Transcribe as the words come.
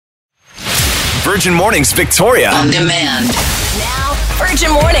Virgin Mornings Victoria. On demand. Now,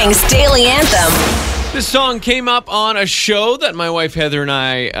 Virgin Mornings Daily Anthem. This song came up on a show that my wife Heather and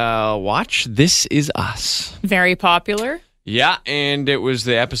I watch. This Is Us. Very popular. Yeah, and it was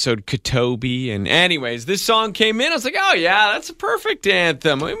the episode Katobi. And anyways, this song came in. I was like, oh, yeah, that's a perfect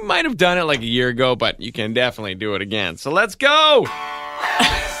anthem. We might have done it like a year ago, but you can definitely do it again. So let's go.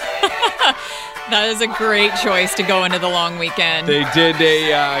 That is a great choice to go into the long weekend. They did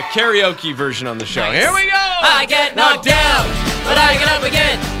a karaoke version on the show. Nice. Here we go. I get knocked down, but I get up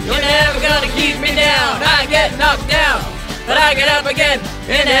again. You're never gonna keep me down. I get knocked down, but I get up again.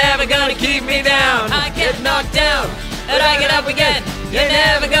 You're never gonna keep me down. I get knocked down, but I get up again. You're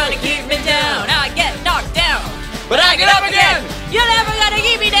never gonna keep me down. I get knocked down, but I get up again. You're never gonna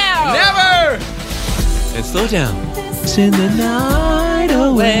keep me down. Never. And slow down. Send the night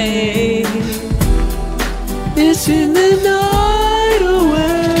away. Pissing the night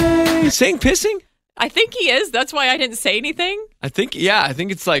away. Saying pissing? I think he is. That's why I didn't say anything. I think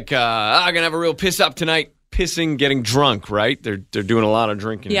it's like, I'm going to have a real piss up tonight. Pissing, getting drunk, right? They're doing a lot of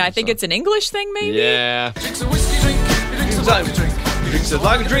drinking. Yeah, I think it's an English thing, maybe? Yeah. He drinks a whiskey drink. He drinks a vodka drink. He drinks a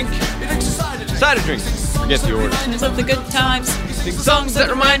lager drink. He drinks a cider drink. Forget the order. Reminds of the good times. Sing songs that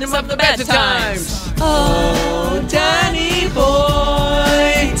remind him of the bad times. Oh, Danny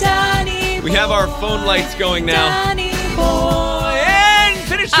boy, Danny boy. We have our phone lights going now. Danny boy. And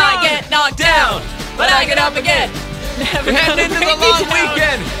finish strong. I get knocked down, but I get up again. We're heading into the long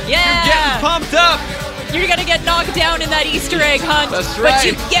weekend. Yeah. You're getting pumped up. You're going to get knocked down in that Easter egg hunt. That's right. But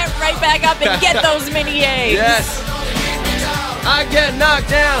you get right back up and get those mini eggs. Yes. I get knocked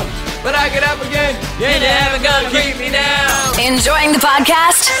down, but I get up again. You're never gonna keep me down. Enjoying the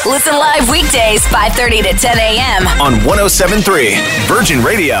podcast? Listen live weekdays 5:30 to 10 a.m. On 107.3 Virgin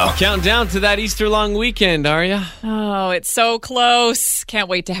Radio. Counting down to that Easter long weekend, are ya? Oh, it's so close. Can't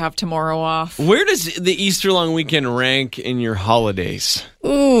wait to have tomorrow off. Where does the Easter long weekend rank in your holidays?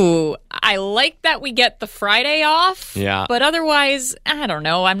 Ooh, I like that we get the Friday off. Yeah. But otherwise, I don't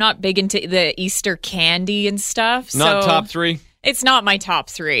know. I'm not big into the Easter candy and stuff. Not so top three? It's not my top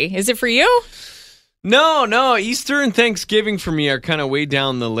three. Is it for you? No. Easter and Thanksgiving for me are kind of way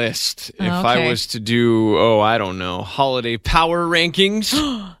down the list. If I Okay. was to do, I don't know, holiday power rankings.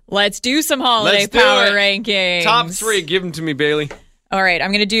 Let's do some holiday Let's do power it. rankings. Top three. Give them to me, Bailey. All right, I'm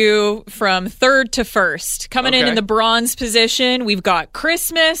going to do from third to first. Coming in Okay. the bronze position, we've got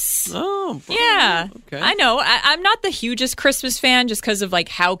Christmas. Oh, Yeah, okay. I know. I'm not the hugest Christmas fan just because of like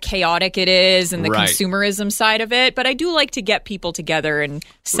how chaotic it is and the Right. consumerism side of it. But I do like to get people together and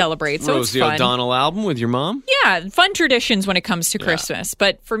celebrate. So Rosie it's fun. O'Donnell album with your mom? Yeah, fun traditions when it comes to Christmas.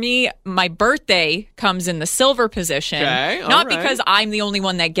 But for me, my birthday comes in the silver position. Okay, all Not right. because I'm the only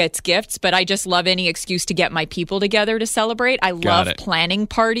one that gets gifts, but I just love any excuse to get my people together to celebrate. I love it. planning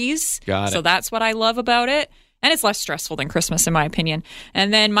parties. Got so it. that's what I love about it. And it's less stressful than Christmas, in my opinion.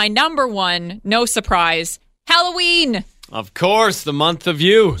 And then my number one, no surprise, Halloween. Of course, the month of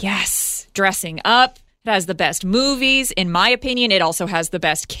you. Yes, dressing up. It has the best movies. In my opinion, it also has the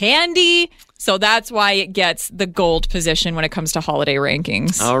best candy. So that's why it gets the gold position when it comes to holiday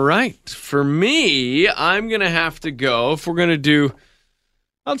rankings. All right. For me, I'm going to have to go, if we're going to do,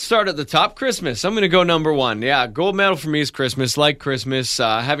 I'll start at the top, Christmas. I'm going to go number one. Yeah, gold medal for me is Christmas. Like Christmas,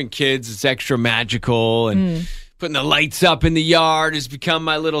 having kids, it's extra magical. And putting the lights up in the yard has become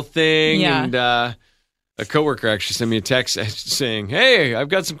my little thing. Yeah. And a coworker actually sent me a text saying, hey, I've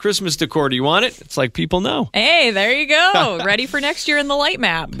got some Christmas decor. Do you want it? It's like people know. Hey, there you go. Ready for next year in the light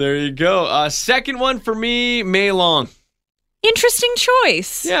map. There you go. Second one for me, May Long. Interesting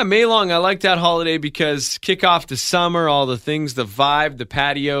choice. Yeah, May Long. I like that holiday because kick off to summer, all the things, the vibe, the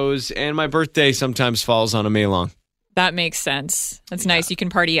patios, and my birthday sometimes falls on a May Long. That makes sense. That's nice. You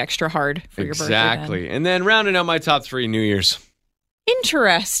can party extra hard for your birthday. Exactly. And then rounding out my top three, New Year's.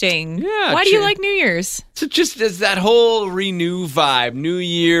 Interesting. Yeah, Why do you like New Year's? So just as that whole renew vibe, New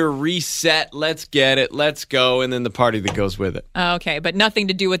Year, reset, let's get it, let's go, and then the party that goes with it. Okay, but nothing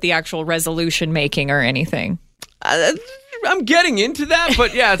to do with the actual resolution making or anything. I'm getting into that,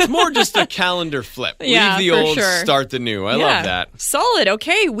 but yeah, it's more just a calendar flip. Yeah, Leave the for old, sure. start the new. I love that. Solid.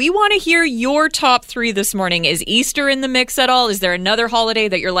 Okay, we want to hear your top three this morning. Is Easter in the mix at all? Is there another holiday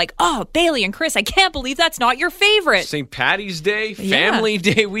that you're like, oh, Bailey and Chris, I can't believe that's not your favorite? St. Patty's Day, Family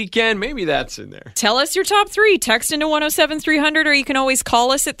Day weekend, maybe that's in there. Tell us your top three. Text into 107-300, or you can always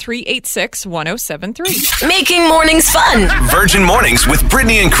call us at 386-1073. Making mornings fun. Virgin Mornings with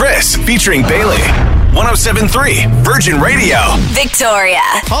Brittany and Chris, featuring Bailey. 107.3 Virgin Radio. Victoria.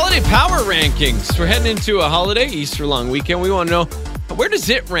 Holiday power rankings. We're heading into a holiday, Easter long weekend. We want to know, where does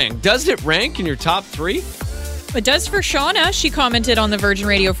it rank? Does it rank in your top three? It does for Shauna. She commented on the Virgin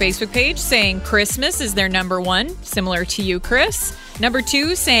Radio Facebook page saying Christmas is their number one, similar to you, Chris. Number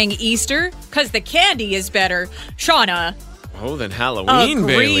 2 saying Easter, because the candy is better. Shauna. Oh, then Halloween,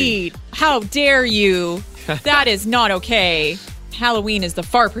 Bailey. Agreed. How dare you? That is not okay. Halloween is the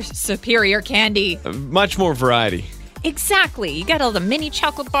far superior candy. Much more variety. Exactly. You got all the mini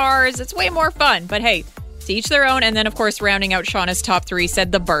chocolate bars. It's way more fun. But hey, to each their own. And then, of course, rounding out Shauna's top 3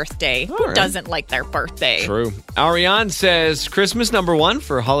 said the birthday. Who doesn't like their birthday? True. Ariane says Christmas number 1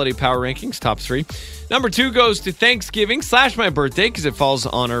 for Holiday Power Rankings, top 3. Number 2 goes to Thanksgiving / my birthday because it falls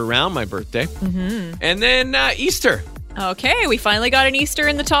on or around my birthday. Mm-hmm. And then Easter. Okay, we finally got an Easter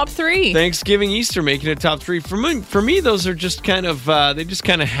in the top 3. Thanksgiving, Easter making it top 3. For me, those are just kind of, they just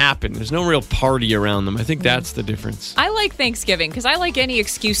kind of happen. There's no real party around them. I think that's the difference. I like Thanksgiving because I like any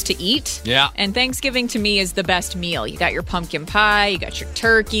excuse to eat. Yeah. And Thanksgiving to me is the best meal. You got your pumpkin pie, you got your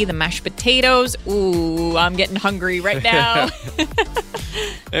turkey, the mashed potatoes. Ooh, I'm getting hungry right now.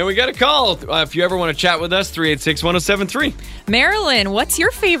 And we got a call. If you ever want to chat with us, 386-1073. Marilyn, what's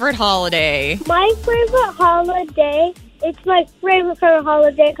your favorite holiday? My favorite holiday, it's my favorite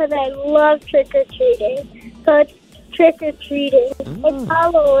holiday because I love trick-or-treating. So it's trick-or-treating. It's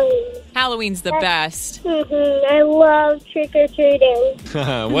Halloween. Halloween's the best. I love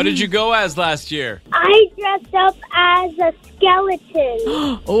trick-or-treating. What did you go as last year? I dressed up as a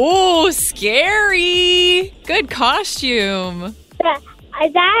skeleton. Oh, scary. Good costume.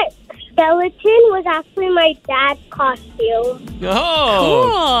 That skeleton was actually my dad's costume. Oh,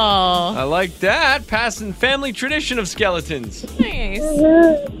 Cool. I like that. Passing family tradition of skeletons. Nice.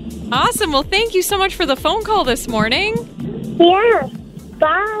 Awesome. Well, thank you so much for the phone call this morning. Yeah.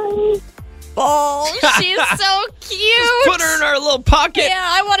 Bye. Oh, she's so cute. Put her in our little pocket. Yeah,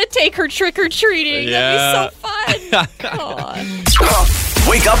 I want to take her trick-or-treating. Yeah. That'd be so fun. God.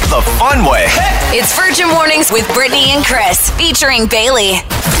 Wake up the fun way. It's Virgin Mornings with Brittany and Chris, featuring Bailey.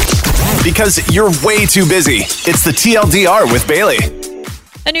 Because you're way too busy. It's the TLDR with Bailey.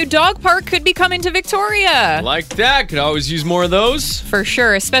 A new dog park could be coming to Victoria. Like that. Could always use more of those. For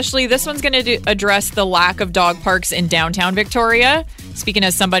sure. Especially this one's going to address the lack of dog parks in downtown Victoria. Speaking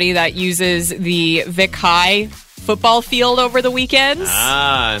as somebody that uses the Vic High football field over the weekends.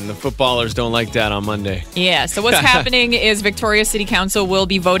 And the footballers don't like that on Monday. Yeah, so what's happening is Victoria City Council will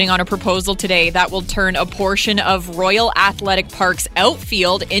be voting on a proposal today that will turn a portion of Royal Athletic Park's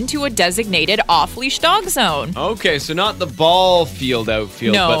outfield into a designated off-leash dog zone. Okay, so not the ball field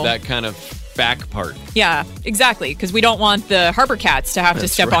outfield, No. but that kind of back part. Yeah, exactly, because we don't want the Harbor Cats to have to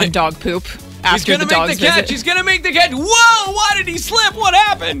step on dog poop after the dogs He's gonna make the catch. visit. He's gonna make the catch. Whoa! Why did he slip? What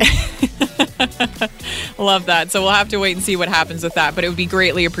happened? Love that. So we'll have to wait and see what happens with that, but it would be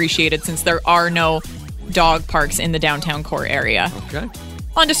greatly appreciated since there are no dog parks in the downtown core area. Okay.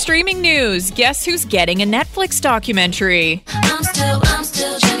 On to streaming news. Guess who's getting a Netflix documentary? I'm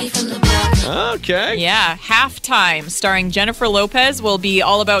still Jenny from the block. Okay. Yeah, Halftime, starring Jennifer Lopez, will be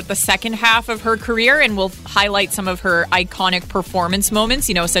all about the second half of her career and will highlight some of her iconic performance moments,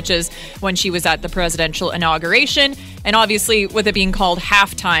 such as when she was at the presidential inauguration. And obviously, with it being called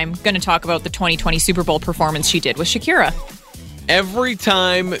Halftime, going to talk about the 2020 Super Bowl performance she did with Shakira. Every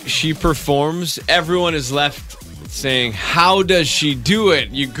time she performs, everyone is left saying, how does she do it?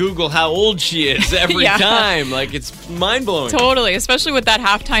 You Google how old she is every Yeah. time. Like, it's mind-blowing. Totally, especially with that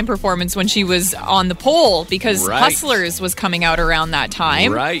halftime performance when she was on the pole because Right. Hustlers was coming out around that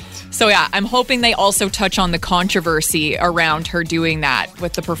time. Right. So yeah, I'm hoping they also touch on the controversy around her doing that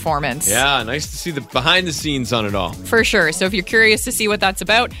with the performance. Yeah, nice to see the behind the scenes on it all. For sure. So if you're curious to see what that's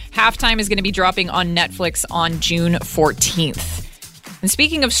about, Halftime is going to be dropping on Netflix on June 14th. And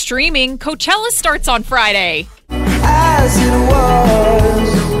speaking of streaming, Coachella starts on Friday.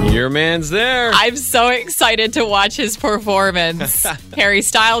 Your man's there. I'm so excited to watch his performance. Harry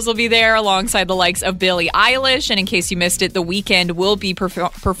Styles will be there alongside the likes of Billie Eilish. And in case you missed it, The Weeknd will be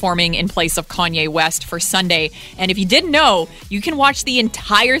performing in place of Kanye West for Sunday. And if you didn't know, you can watch the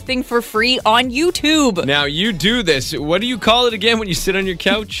entire thing for free on YouTube. Now, you do this. What do you call it again when you sit on your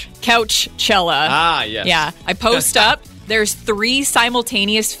couch? Couchella. Ah, yes. Yeah. I post up. There's 3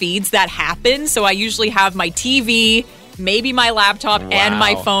 simultaneous feeds that happen. So I usually have my TV, maybe my laptop, and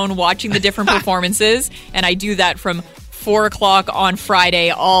my phone watching the different performances. And I do that from 4 o'clock on Friday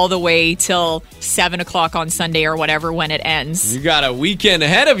all the way till 7 o'clock on Sunday or whatever when it ends. You got a weekend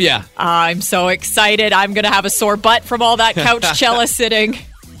ahead of you. I'm so excited. I'm going to have a sore butt from all that Couchella sitting.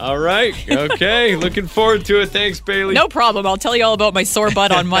 All right. Okay. Looking forward to it. Thanks, Bailey. No problem. I'll tell you all about my sore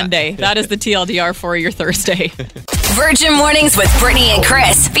butt on Monday. That is the TLDR for your Thursday. Virgin Mornings with Brittany and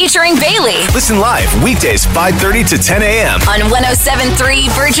Chris, featuring Bailey Listen live weekdays 5:30 to 10 a.m. on 107.3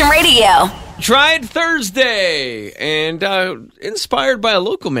 Virgin Radio. Try It Thursday, and inspired by a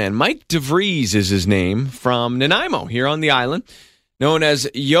local man. Mike DeVries is his name, from Nanaimo here on the island, known as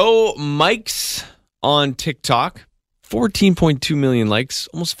Yo Mike's on TikTok. 14.2 million likes,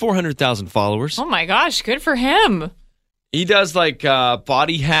 almost 400,000 followers. Oh my gosh, good for him. He does like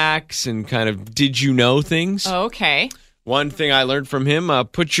body hacks and kind of did you know things. Oh, okay. One thing I learned from him,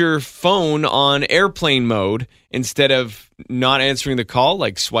 put your phone on airplane mode instead of not answering the call,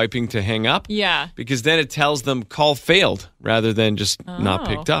 like swiping to hang up. Yeah. Because then it tells them call failed rather than just not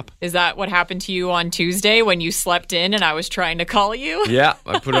picked up. Is that what happened to you on Tuesday when you slept in and I was trying to call you? Yeah,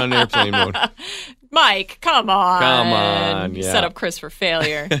 I put it on airplane mode. Mike, come on. Come on, yeah. Set up Chris for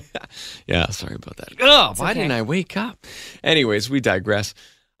failure. Yeah, sorry about that. Oh, why didn't I wake up? Anyways, we digress.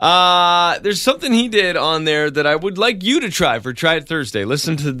 There's something he did on there that I would like you to try for Try It Thursday.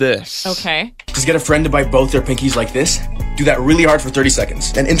 Listen to this. Okay. Just get a friend to bite both their pinkies like this. Do that really hard for 30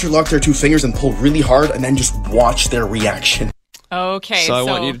 seconds. Then interlock their two fingers and pull really hard, and then just watch their reaction. Okay. So I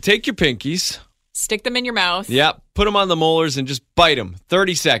want you to take your pinkies. Stick them in your mouth. Yep. Put them on the molars and just bite them.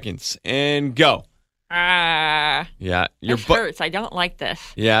 30 seconds. And go. Yeah. It hurts. I don't like this.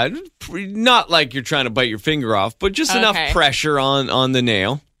 Yeah. Not like you're trying to bite your finger off, but just enough pressure on the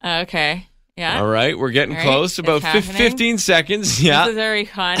nail. Okay. Yeah. All right. We're getting close. About 15 seconds. Yeah. This is very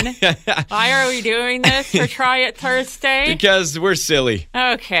fun. Why are we doing this for Try It Thursday? Because we're silly.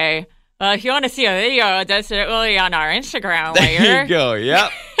 Okay. Well, if you want to see a video, that's really on our Instagram later. There you go.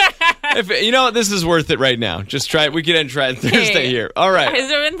 Yep. You know what? This is worth it right now. Just try it. We can end Try It Thursday here. All right. Has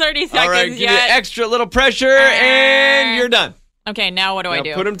it been 30 seconds All right. Give yet? you extra little pressure, and you're done. Okay. Now what do I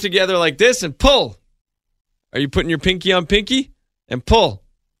do? Put them together like this and pull. Are you putting your pinky on pinky? And pull.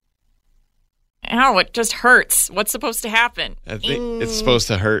 Ow, it just hurts. What's supposed to happen? I think it's supposed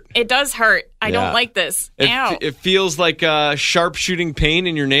to hurt. It does hurt. I don't like this. Ow. It feels like a sharp shooting pain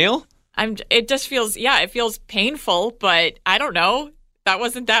in your nail? It just feels, it feels painful, but I don't know. That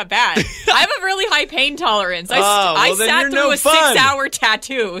wasn't that bad. I have a really high pain tolerance. I sat through a 6-hour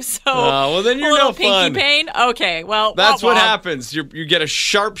tattoo, so well, then you're a little no pinky fun. pain. Okay, well, that's what happens. You get a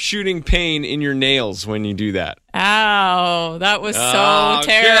sharp shooting pain in your nails when you do that. Ow, that was so terrible.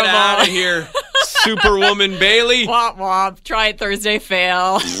 Get out of here, Superwoman Bailey. Womp womp. Try It Thursday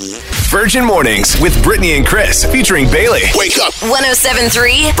fail. Virgin Mornings with Brittany and Chris, featuring Bailey. Wake up.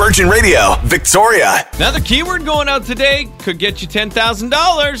 107.3 Virgin Radio, Victoria. Another keyword going out today could get you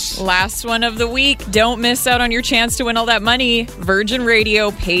 $10,000. Last one of the week. Don't miss out on your chance to win all that money. Virgin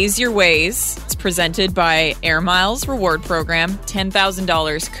Radio pays your ways. It's presented by Air Miles Reward Program.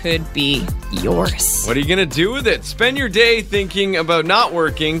 $10,000 could be yours. What are you going to do with it? Spend your day thinking about not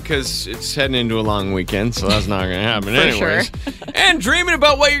working because it's heading into a long weekend, so that's not going to happen anyways. Sure. And dreaming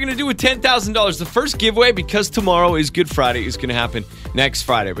about what you're going to do with $10,000. The first giveaway, because tomorrow is Good Friday, is going to happen next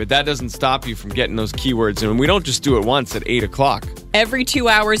Friday. But that doesn't stop you from getting those keywords. And we don't just do it once at 8 o'clock. Every 2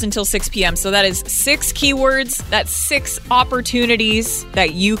 hours until 6 p.m. So that is 6 keywords. That's 6 opportunities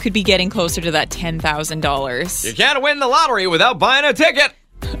that you could be getting closer to that $10,000. You can't win the lottery without buying a ticket.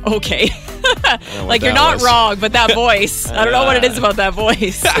 Okay. Like, you're not wrong, but that voice. I don't know what it is about that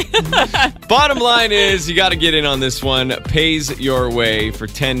voice. Bottom line is, you got to get in on this one. Pays your way for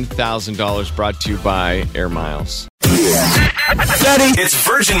 $10,000, brought to you by Air Miles. It's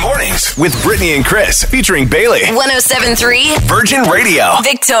Virgin Mornings with Brittany and Chris, featuring Bailey. 107.3 Virgin Radio.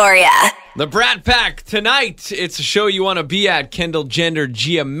 Victoria. The Brat Pack tonight. It's a show you want to be at. Kendall Jenner,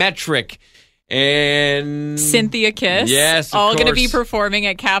 Geometric, and Cynthia Kiss. Yes, of all going to course. be performing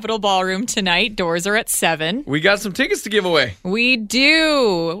at Capitol Ballroom tonight. Doors are at 7. We got some tickets to give away. We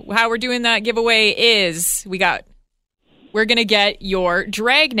do. How we're doing that giveaway is we're going to get your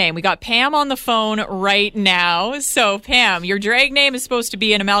drag name. We got Pam on the phone right now. So, Pam, your drag name is supposed to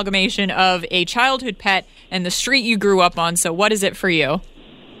be an amalgamation of a childhood pet and the street you grew up on. So, what is it for you?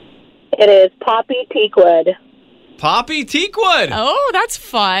 It is Poppy Teakwood. Poppy Teakwood. Oh, that's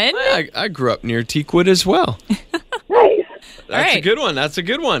fun. I grew up near Teakwood as well. Nice. That's a good one. That's a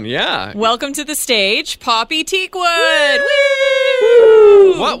good one. Yeah. Welcome to the stage, Poppy Teakwood.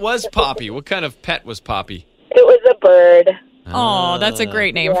 Woo! What was Poppy? What kind of pet was Poppy? It was a bird. Oh, that's a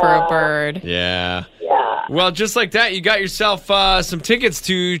great name for a bird. Yeah. Yeah. Well, just like that, you got yourself some tickets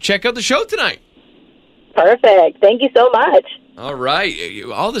to check out the show tonight. Perfect. Thank you so much. All right.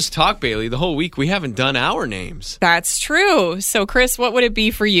 All this talk, Bailey, the whole week, we haven't done our names. That's true. So, Chris, what would it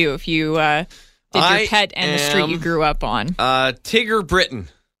be for you if you did your pet and the street you grew up on? Tigger Britton.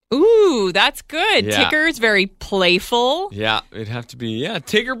 Ooh, that's good. Yeah. Tigger's very playful. Yeah, it'd have to be,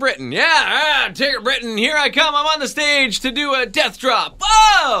 Tigger Britton. Tigger Britton, here I come. I'm on the stage to do a death drop.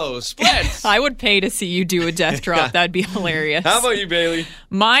 Whoa, splits. I would pay to see you do a death drop. That'd be hilarious. How about you, Bailey?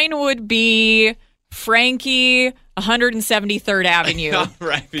 Mine would be Frankie, 173rd Avenue.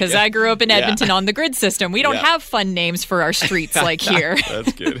 Right. Because I grew up in Edmonton on the grid system. We don't have fun names for our streets like here.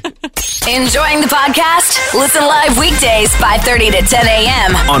 That's good. Enjoying the podcast? Listen live weekdays 5:30 to 10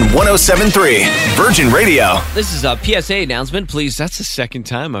 a.m. On 107.3 Virgin Radio. This is a PSA announcement, please. That's the second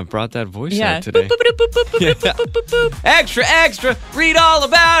time I've brought that voice out today. Boop, boop, boop, boop, boop, boop, boop, boop, boop. Extra, extra. Read all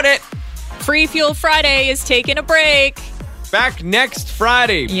about it. Free Fuel Friday is taking a break. Back next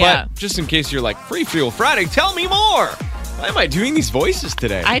Friday. Yeah. But just in case you're like, Free Fuel Friday, tell me more. Why am I doing these voices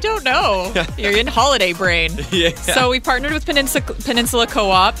today? I don't know. You're in holiday brain. Yeah. So we partnered with Peninsula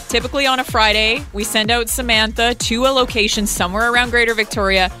Co-op. Typically on a Friday, we send out Samantha to a location somewhere around Greater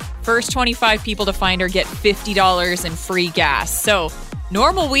Victoria. First 25 people to find her get $50 in free gas. So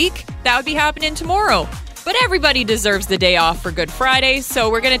normal week, that would be happening tomorrow. But everybody deserves the day off for Good Friday,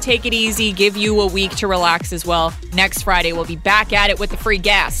 so we're going to take it easy, give you a week to relax as well. Next Friday, we'll be back at it with the free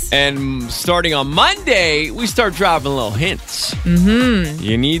gas. And starting on Monday, we start dropping little hints. Mm-hmm.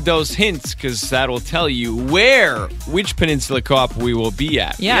 You need those hints because that'll tell you which Peninsula Co-op we will be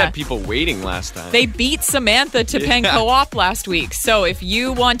at. Yeah. We had people waiting last time. They beat Samantha to Penn Co-op last week. So if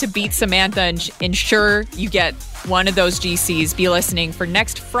you want to beat Samantha and ensure you get one of those GCs, be listening for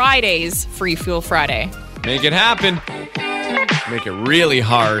next Friday's Free Fuel Friday. Make it happen. Make it really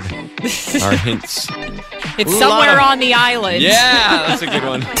hard. Our hints. It's somewhere on the island. Yeah, that's a good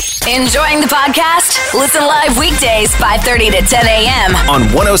one. Enjoying the podcast? Listen live weekdays 5:30 to 10 a.m. On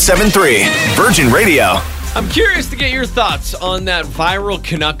 107.3 Virgin Radio. I'm curious to get your thoughts on that viral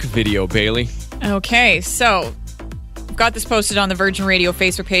Canuck video, Bailey. Okay, so I've got this posted on the Virgin Radio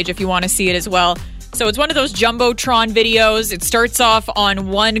Facebook page if you want to see it as well. So it's one of those Jumbotron videos. It starts off on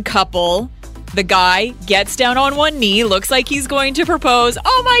one couple. The guy gets down on one knee, looks like he's going to propose.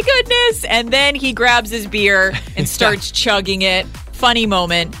 Oh my goodness! And then he grabs his beer and starts chugging it. Funny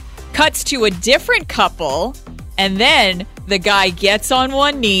moment. Cuts to a different couple, and then the guy gets on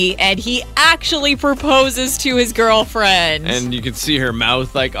one knee and he actually proposes to his girlfriend. And you can see her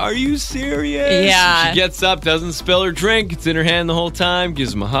mouth like, are you serious? Yeah. And she gets up, doesn't spill her drink. It's in her hand the whole time.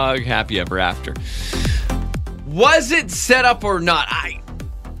 Gives him a hug. Happy ever after. Was it set up or not?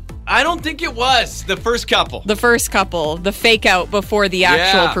 I don't think it was. The first couple. The fake out before the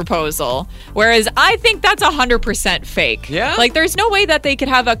actual proposal. Whereas I think that's 100% fake. Yeah? Like, there's no way that they could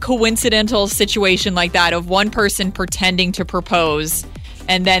have a coincidental situation like that of one person pretending to propose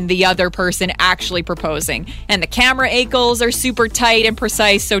and then the other person actually proposing. And the camera angles are super tight and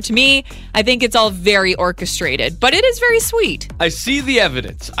precise. So to me, I think it's all very orchestrated. But it is very sweet. I see the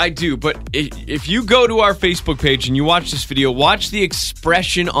evidence. I do. But if you go to our Facebook page and you watch this video, watch the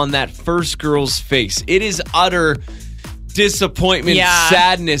expression on that first girl's face. It is utter disappointment,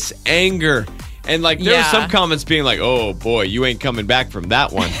 sadness, anger. And like there were some comments being like, oh boy, you ain't coming back from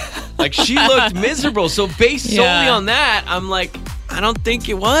that one. Like she looked miserable. So based solely on that, I'm like, I don't think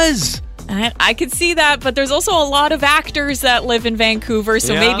it was. I could see that, but there's also a lot of actors that live in Vancouver,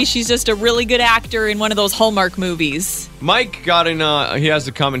 so maybe she's just a really good actor in one of those Hallmark movies. Mike got in, he has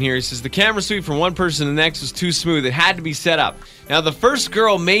a comment here. He says, the camera sweep from one person to the next was too smooth. It had to be set up. Now, the first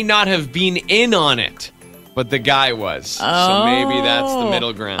girl may not have been in on it, but the guy was. So maybe that's the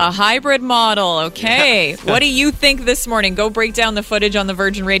middle ground. A hybrid model. Okay. What do you think this morning? Go break down the footage on the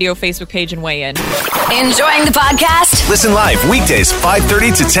Virgin Radio Facebook page and weigh in. Enjoying the podcast? Listen live weekdays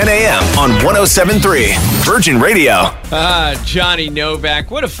 5:30 to 10 a.m. on 107.3 Virgin Radio. Johnny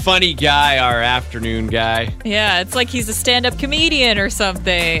Novak. What a funny guy, our afternoon guy. Yeah, it's like he's a stand-up comedian or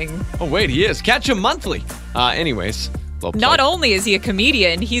something. Oh, wait, he is. Catch him monthly. Anyways. Not only is he a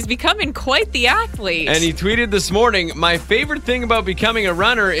comedian, he's becoming quite the athlete. And he tweeted this morning, my favorite thing about becoming a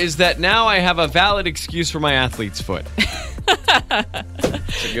runner is that now I have a valid excuse for my athlete's foot.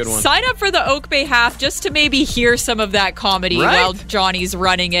 That's a good one. Sign up for the Oak Bay Half just to maybe hear some of that comedy while Johnny's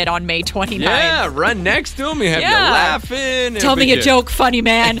running it on May 29th. Yeah, run next to him. You have you laughing. Tell me a joke, funny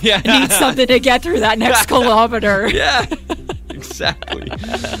man. I need something to get through that next kilometer. Yeah. Exactly.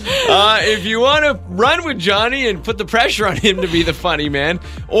 If you want to run with Johnny and put the pressure on him to be the funny man,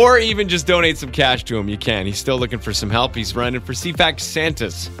 or even just donate some cash to him, you can. He's still looking for some help. He's running for CFAX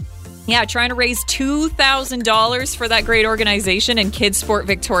Santas. Yeah, trying to raise $2,000 for that great organization in Kids Sport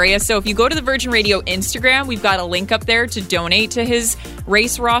Victoria. So if you go to the Virgin Radio Instagram, we've got a link up there to donate to his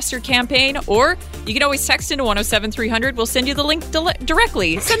race roster campaign. Or you can always text into 107-300. We'll send you the link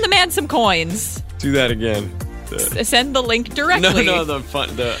directly. Send the man some coins. Do that again. Send the link directly. No, the fun.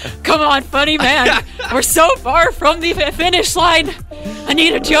 Come on, funny man. We're so far from the finish line. I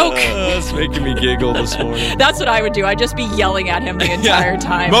need a joke. It's making me giggle this morning. That's what I would do. I'd just be yelling at him the entire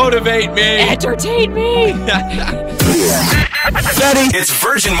time. Motivate me. Entertain me. It's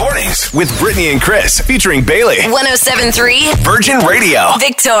Virgin Mornings with Brittany and Chris, featuring Bailey. 107.3 Virgin Radio.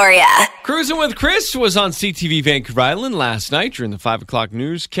 Victoria. Cruising with Chris was on CTV Vancouver Island last night during the 5 o'clock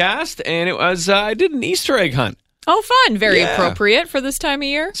newscast, and it was I did an Easter egg hunt. Oh, fun. Very appropriate for this time of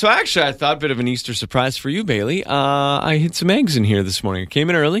year. So actually, I thought a bit of an Easter surprise for you, Bailey. I hid some eggs in here this morning. I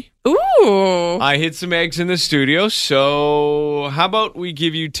came in early. Ooh. I hid some eggs in the studio. So how about we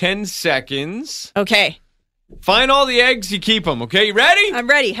give you 10 seconds? Okay. Find all the eggs, you keep them. Okay, you ready? I'm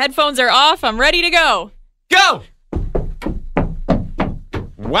ready. Headphones are off. I'm ready to go. Go!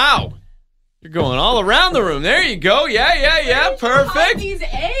 Wow. You're going all around the room. There you go. Yeah. Perfect. These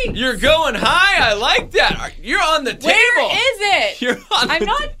eggs. You're going high. I like that. You're on the table. Where is it? You're on I'm the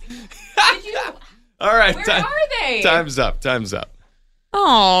not. Did you? All right. Where are they? Time's up.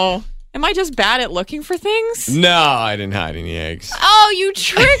 Oh, am I just bad at looking for things? No, I didn't hide any eggs. Oh, you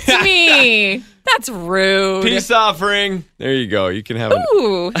tricked me. That's rude. Peace offering. There you go. You can have it.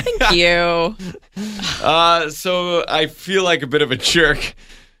 Ooh, thank you. So I feel like a bit of a jerk.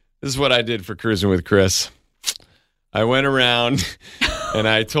 This is what I did for Cruising with Chris. I went around and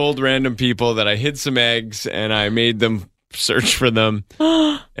I told random people that I hid some eggs and I made them search for them.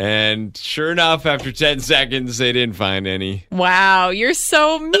 And sure enough, after 10 seconds, they didn't find any. Wow, you're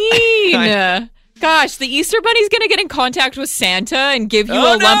so mean. Gosh, the Easter Bunny's going to get in contact with Santa and give you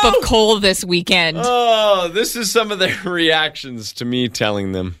a lump of coal this weekend. Oh, this is some of their reactions to me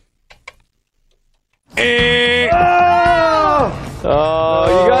telling them.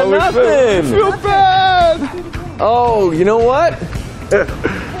 Oh, you got nothing. I feel bad. Oh, you know what?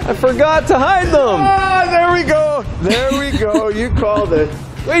 I forgot to hide them. Ah, there we go. There we go. You called it.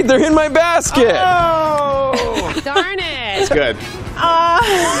 Wait, they're in my basket. Oh, darn it. It's good.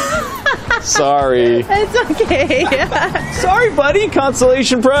 Sorry. It's okay. Sorry, buddy.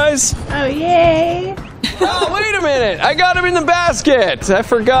 Consolation prize. Oh, yay. Oh, wait a minute. I got them in the basket. I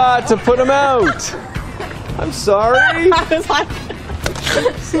forgot to put them out. I'm sorry. I was like...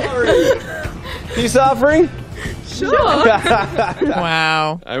 Sorry. Peace offering? Sure.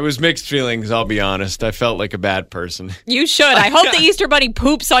 Wow. I was mixed feelings, I'll be honest. I felt like a bad person. You should. I hope the Easter Bunny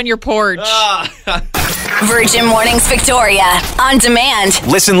poops on your porch. Virgin Mornings Victoria. On demand.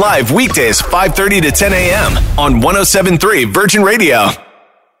 Listen live weekdays 5:30 to 10 a.m. on 107.3 Virgin Radio.